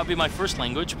English might not be my first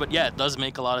language, but yeah, it does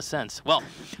make a lot of sense. Well,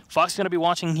 Fox is going to be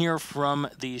watching here from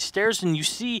the stairs, and you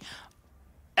see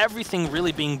everything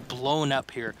really being blown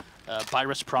up here by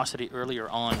Reciprocity earlier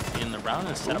on in the round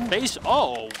instead of base.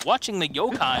 Oh, watching the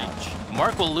yokai.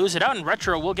 Mark will lose it out, and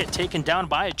Retro will get taken down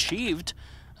by Achieved,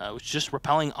 which is just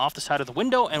rappelling off the side of the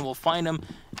window, and we'll find him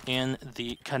in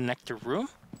the connector room.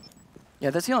 Yeah,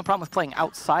 that's the only problem with playing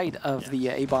outside of the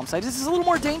A-bomb site. This is a little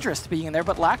more dangerous being in there,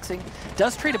 but Laxing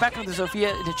does trade it back into the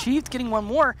Zofia and Achieved, getting one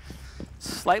more,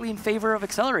 slightly in favor of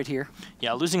Excelerate here.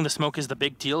 Yeah, losing the smoke is the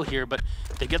big deal here, but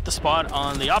they get the spot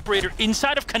on the operator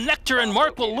inside of connector, and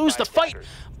Mark will lose the fight.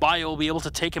 Bio will be able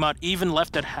to take him out, even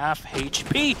left at half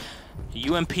HP.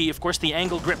 UMP, of course, the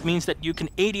angle grip means that you can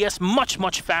ADS much,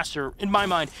 much faster. In my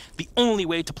mind, the only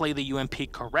way to play the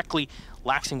UMP correctly.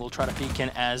 Laxing will try to peek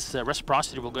in as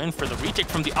Reciprocity will go in for the retake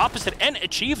from the opposite end.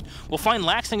 Achieved will find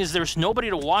Laxing as there's nobody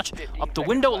to watch up the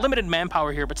window. Limited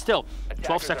manpower here, but still,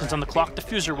 12 seconds on the clock.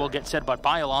 Diffuser will get set by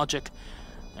Biologic,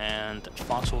 and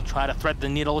Fox will try to thread the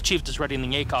needle. Achieved is ready in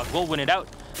the ACOG. Will win it out.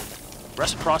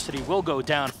 Reciprocity will go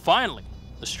down. Finally,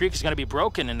 the streak is going to be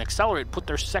broken, and Excelerate put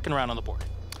their second round on the board.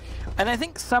 And I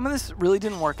think some of this really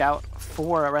didn't work out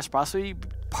for Reciprocity,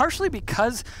 partially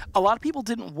because a lot of people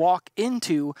didn't walk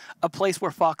into a place where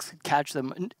Fox could catch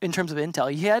them in terms of intel.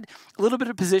 He had a little bit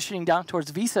of positioning down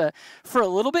towards Visa for a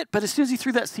little bit, but as soon as he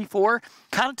threw that C4,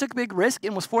 kind of took a big risk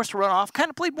and was forced to run off, kind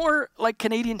of played more like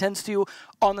Canadian tends to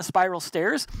on the spiral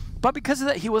stairs. But because of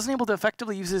that, he wasn't able to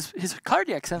effectively use his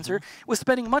cardiac sensor, was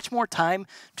spending much more time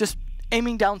just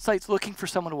aiming down sights, looking for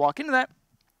someone to walk into that.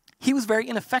 He was very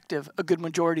ineffective a good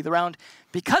majority of the round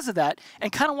because of that,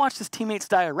 and kind of watched his teammates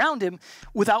die around him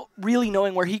without really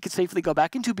knowing where he could safely go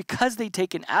back into. Because they'd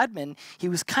taken admin, he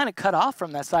was kind of cut off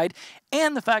from that side,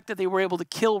 and the fact that they were able to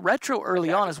kill Retro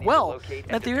early on as well,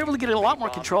 that they were able to get a lot more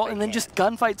control, and then just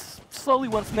gunfights slowly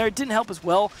went from there. It didn't help as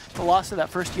well, the loss of that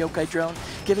first yokai drone,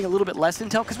 giving a little bit less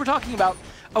intel, because we're talking about,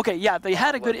 okay, yeah, they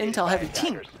had a good intel-heavy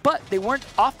team, but they weren't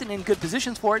often in good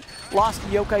positions for it. Lost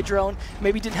the yokai drone,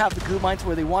 maybe didn't have the goo mines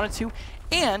where they wanted to,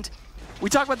 and we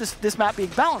talk about this map being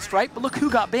balanced, right? But look who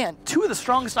got banned. 2 of the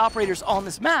strongest operators on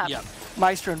this map,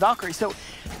 Meister and Valkyrie. So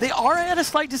they are at a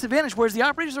slight disadvantage, whereas the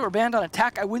operators that were banned on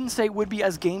attack, I wouldn't say would be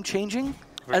as game-changing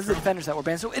as the defenders that were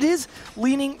banned. So it is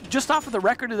leaning, just off of the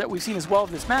record that we've seen as well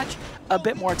of this match, a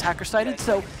bit more attacker-sided.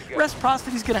 So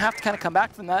Reciprocity is going to have to kind of come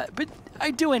back from that. But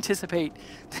I do anticipate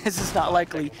this is not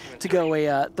likely to go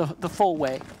the full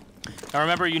way. Now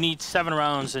remember, you need 7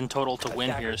 rounds in total to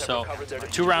win here, so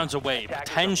 2 rounds away,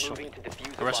 potentially,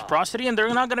 the Reciprocity, and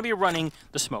they're not going to be running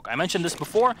the smoke. I mentioned this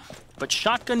before, but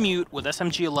shotgun mute with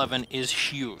SMG-11 is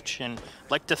huge, and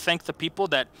I'd like to thank the people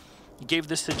that gave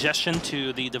this suggestion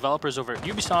to the developers over at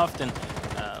Ubisoft and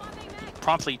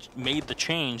promptly made the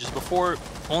change. Before,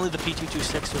 only the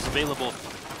P226 was available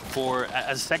for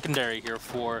as secondary here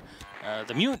for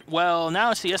the mute. Well,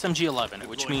 now it's the SMG-11,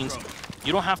 which means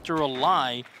you don't have to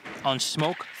rely on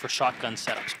smoke for shotgun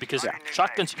setups, because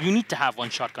shotguns, you need to have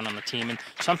one shotgun on the team, and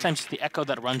sometimes it's the Echo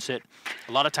that runs it.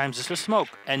 A lot of times it's the smoke,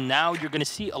 and now you're going to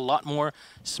see a lot more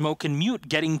smoke and mute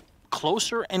getting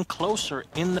closer and closer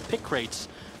in the pick rates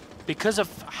because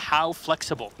of how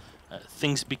flexible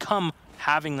things become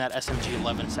having that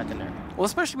SMG-11 secondary. Well,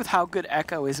 especially with how good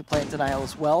Echo is at playing denial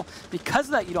as well. Because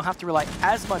of that, you don't have to rely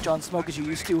as much on smoke as you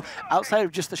used to outside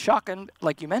of just the shotgun,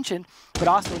 like you mentioned, but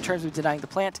also in terms of denying the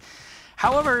plant.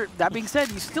 However, that being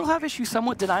said, you still have issues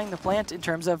somewhat denying the plant in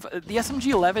terms of the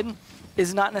SMG-11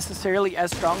 is not necessarily as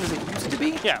strong as it used to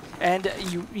be. Yeah. And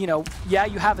you know, yeah,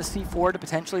 you have a C4 to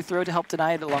potentially throw to help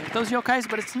deny it along with those yokais,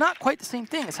 but it's not quite the same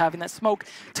thing as having that smoke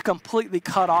to completely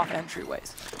cut off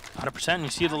entryways. 100%. You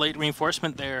see the late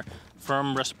reinforcement there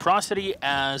from Reciprocity,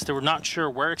 as they were not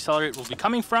sure where Excelerate will be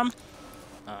coming from.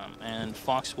 And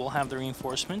Fox will have the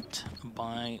reinforcement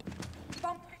by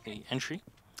the entry.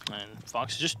 And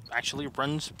Fox just actually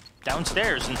runs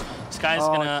downstairs, and this guy's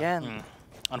gonna...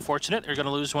 unfortunate, they're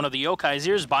gonna lose one of the yokais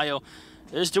here. Bio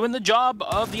is doing the job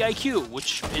of the IQ,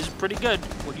 which is pretty good.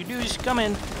 What you do is come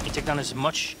in, you take down as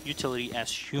much utility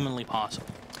as humanly possible.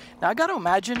 Now, I got to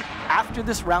imagine after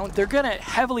this round, they're going to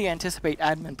heavily anticipate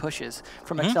admin pushes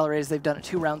from Excelerate, as they've done it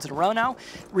 2 rounds in a row now,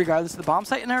 regardless of the bomb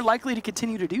site, and they're likely to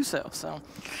continue to do so. So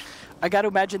I got to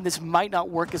imagine this might not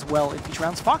work as well in future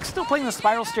rounds. Fox still playing the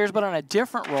spiral stairs, but on a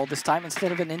different role this time.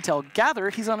 Instead of an intel gather,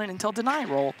 he's on an intel deny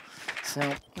role.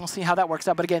 So we'll see how that works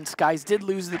out. But again, Skies did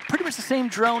lose pretty much the same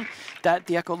drone that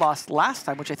the Echo lost last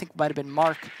time, which I think might have been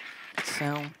Mark.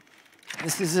 So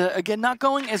this is, again, not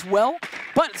going as well.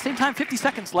 But at the same time, 50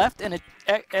 seconds left, and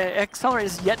Excelerate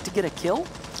is yet to get a kill.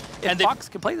 And Fox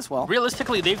can play this well.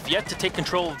 Realistically, they've yet to take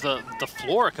control of the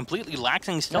floor completely.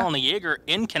 Laxing still on the Jaeger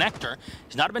in connector.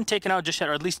 He's not been taken out just yet,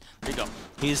 or at least, there you go.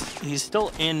 He's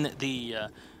still in the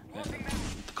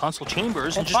console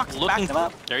chambers and just looking.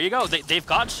 There you go. They've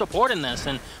got support in this,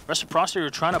 and Reciprocity are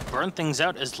trying to burn things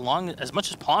out as much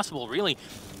as possible, really.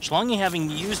 Schlongi having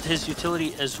used his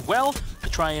utility as well to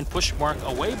try and push Mark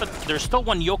away, but there's still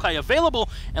one yokai available,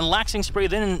 and Laxing spray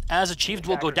then, as achieved,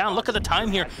 will go down. Look at the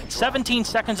time here, 17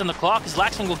 seconds on the clock, as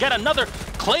Laxing will get another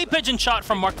clay pigeon shot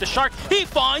from Mark the Shark. He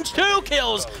finds 2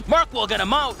 kills. Mark will get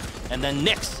him out, and then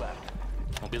Nyx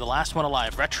will be the last one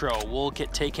alive. Retro will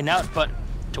get taken out, but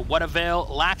to what avail?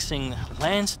 Laxing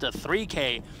lands the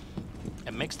 3K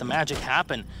and makes the magic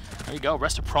happen. There you go.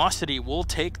 Reciprocity will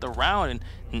take the round, and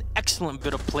an excellent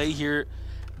bit of play here.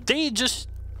 They just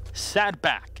sat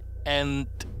back and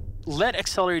let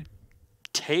Excelerate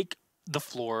take the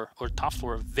floor, or top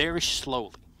floor, very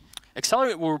slowly.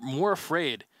 Excelerate were more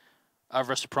afraid of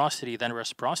Reciprocity than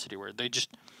Reciprocity were. They just,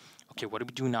 okay, what do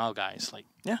we do now, guys? Like,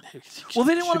 yeah. Well,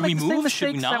 they didn't want to make the same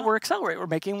mistakes that Excelerate were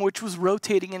making, which was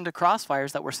rotating into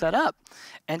crossfires that were set up.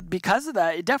 And because of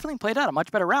that, it definitely played out a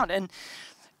much better round. And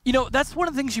you know, that's one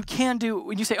of the things you can do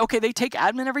when you say, okay, they take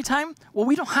admin every time. Well,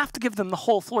 we don't have to give them the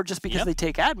whole floor just because they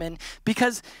take admin,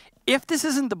 because if this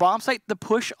isn't the bomb site, the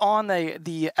push on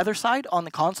the other side, on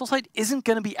the console side, isn't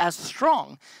going to be as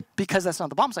strong because that's not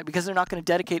the bomb site, because they're not going to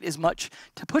dedicate as much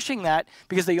to pushing that,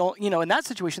 because they, you know, in that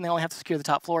situation, they only have to secure the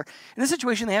top floor. In this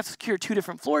situation, they have to secure 2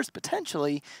 different floors,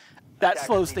 potentially. That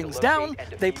slows things down.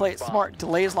 They play it smart,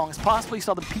 delay as long as possible. You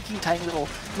saw them peeking tiny little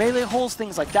melee holes,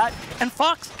 things like that. And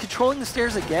Fox, controlling the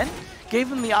stairs again, gave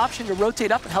him the option to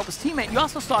rotate up and help his teammate. You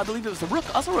also saw, I believe it was the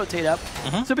Rook, also rotate up.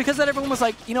 So because that, everyone was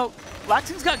like, you know,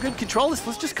 Laxing's got good control,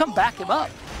 let's just come back him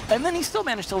up. And then he still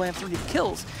managed to land 3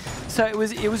 kills. So it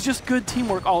was just good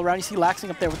teamwork all around. You see Laxing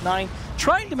up there with 9,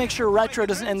 trying to make sure Retro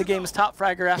doesn't end the game as top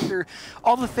fragger after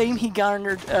all the fame he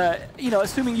garnered. You know,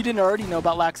 assuming you didn't already know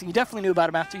about Laxing, you definitely knew about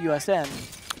him after USN.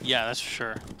 Yeah, that's for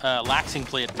sure. Laxing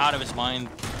played out of his mind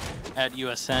at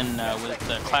USN with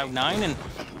Cloud9, and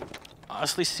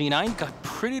honestly, C9 got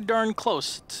pretty darn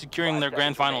close to securing their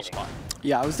grand final spot.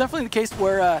 Yeah, it was definitely the case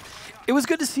where it was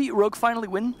good to see Rogue finally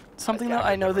win something that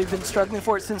I know they've been struggling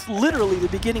for it since literally the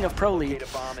beginning of Pro League.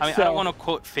 I mean, I don't want to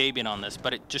quote Fabian on this,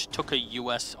 but it just took a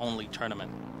US-only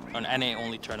tournament, an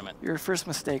NA-only tournament. Your first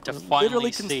mistake was literally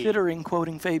considering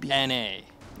quoting Fabian.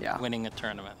 NA winning a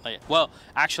tournament. Like, well,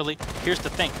 actually, here's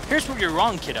the thing. Here's where you're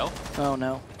wrong, kiddo. Oh,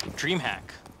 no. DreamHack.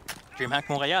 DreamHack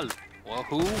Montreal. Well,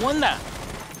 who won that?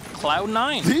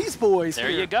 Cloud9. These boys.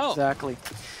 There you go. Exactly.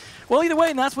 Well, either way,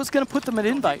 and that's what's going to put them at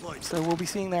invite. So we'll be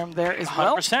seeing them there as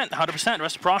well. 100%.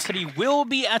 Reciprocity will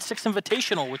be at 6th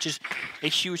Invitational, which is a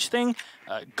huge thing.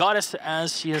 Goddess,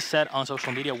 as she has said on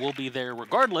social media, will be there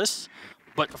regardless.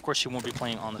 But, of course, she won't be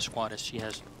playing on the squad as she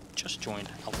has just joined.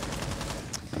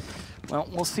 Well,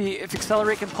 we'll see if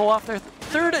Excelerate can pull off their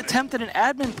 3rd attempt at an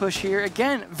admin push here.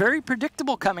 Again, very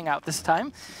predictable coming out this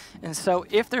time. And so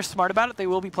if they're smart about it, they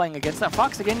will be playing against that.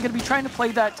 Fox, again, going to be trying to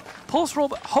play that pulse roll,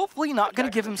 but hopefully not going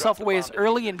to give himself away as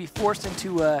early and be forced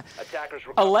into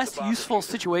a less useful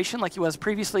situation like he was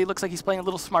previously. It looks like he's playing a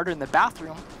little smarter in the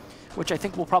bathroom, which I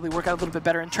think will probably work out a little bit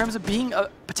better in terms of being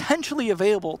potentially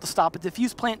available to stop a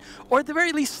diffuse plant, or at the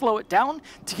very least slow it down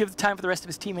to give the time for the rest of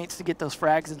his teammates to get those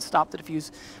frags and stop the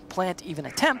diffuse plant even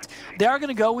attempt. They are going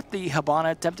to go with the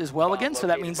Habana attempt as well again, so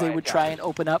that means they would try and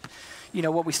open up, you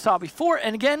know, what we saw before.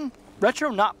 And again,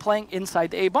 Retro not playing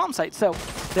inside the A bomb site. So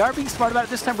they are being smart about it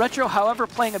this time. Retro, however,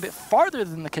 playing a bit farther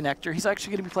than the connector. He's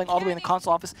actually going to be playing all the way in the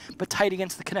console office, but tight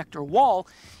against the connector wall,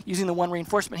 using the 1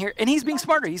 reinforcement here. And he's being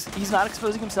smarter. He's not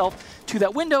exposing himself to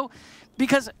that window.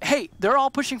 Because, hey, they're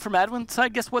all pushing from admin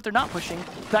side. Guess what? They're not pushing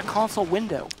that console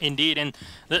window. Indeed, and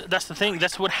that's the thing.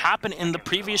 That's what happened in the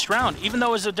previous round. Even though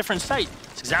it was a different site,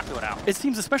 it's exactly what happened. It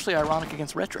seems especially ironic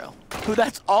against Retro, who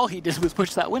that's all he did was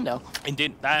push that window.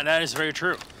 Indeed, that is very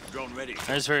true. Drone ready.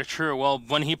 That is very true. Well,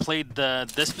 when he played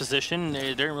this position,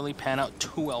 it didn't really pan out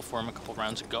too well for him a couple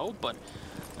rounds ago, but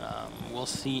we'll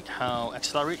see how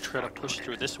Excelerate try to push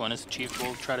through this one, as Chief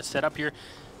will try to set up here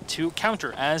to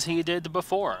counter, as he did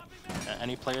before.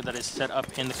 Any player that is set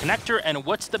up in the connector. And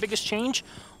what's the biggest change?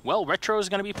 Well, Retro is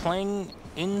going to be playing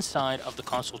inside of the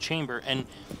console chamber, and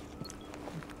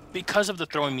because of the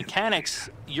throwing mechanics,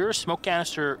 your smoke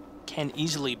canister can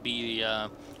easily be,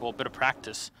 well, a bit of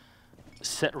practice,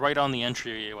 set right on the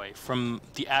entryway from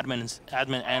the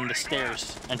admin and the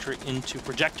stairs entry into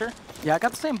projector. Yeah, I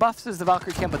got the same buffs as the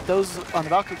Valkyrie cam, but those on the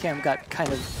Valkyrie cam got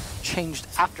kind of changed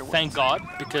afterwards. Thank God,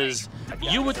 because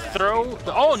you would throw...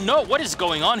 Oh no, what is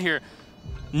going on here?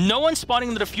 No one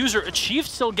spotting the diffuser. Achieve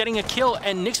still getting a kill,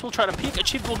 and Nyx will try to peek.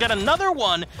 Achieve will get another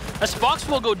one. As Fox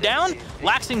will go down.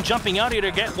 Laxing jumping out here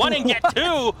to get one and get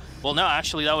two. Well, no,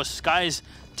 actually, that was Skies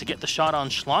to get the shot on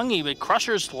Schlangi, but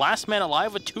Crusher's last man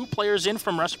alive with 2 players in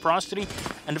from Reciprocity,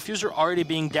 and diffuser already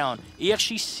being down. He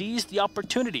actually seized the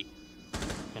opportunity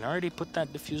and already put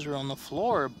that diffuser on the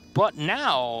floor, but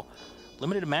now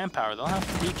limited manpower. They'll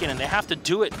have to peek in, and they have to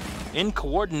do it in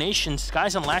coordination.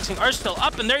 Skies and Laxing are still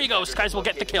up, and there you go. Skies will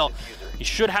get the kill. He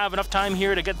should have enough time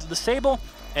here to get to the Sable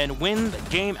and win the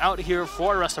game out here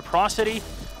for Reciprocity.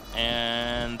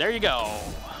 And there you go.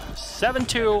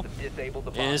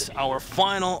 7-2 is our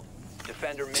final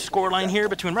scoreline here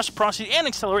between Reciprocity and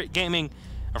Excelerate Gaming.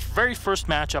 Our very first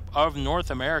matchup of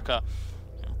North America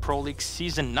in Pro League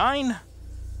Season 9.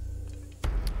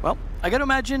 Well, I got to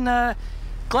imagine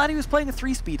glad he was playing a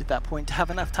 3-speed at that point to have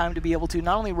enough time to be able to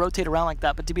not only rotate around like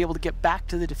that, but to be able to get back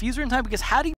to the diffuser in time, because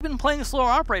had he been playing a slower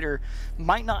operator,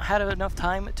 might not have had enough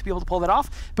time to be able to pull that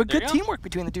off. But good teamwork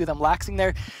between the two of them. Laxing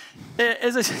there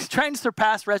is trying to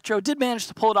surpass Retro, did manage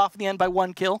to pull it off in the end by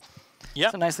 1 kill. Yeah,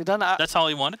 so nicely done. That's all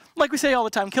he wanted. Like we say all the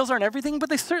time, kills aren't everything, but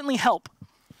they certainly help.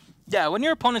 Yeah, when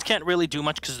your opponents can't really do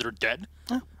much because they're dead,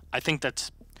 I think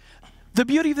that's... The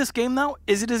beauty of this game, though,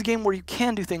 is it is a game where you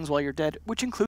can do things while you're dead, which includes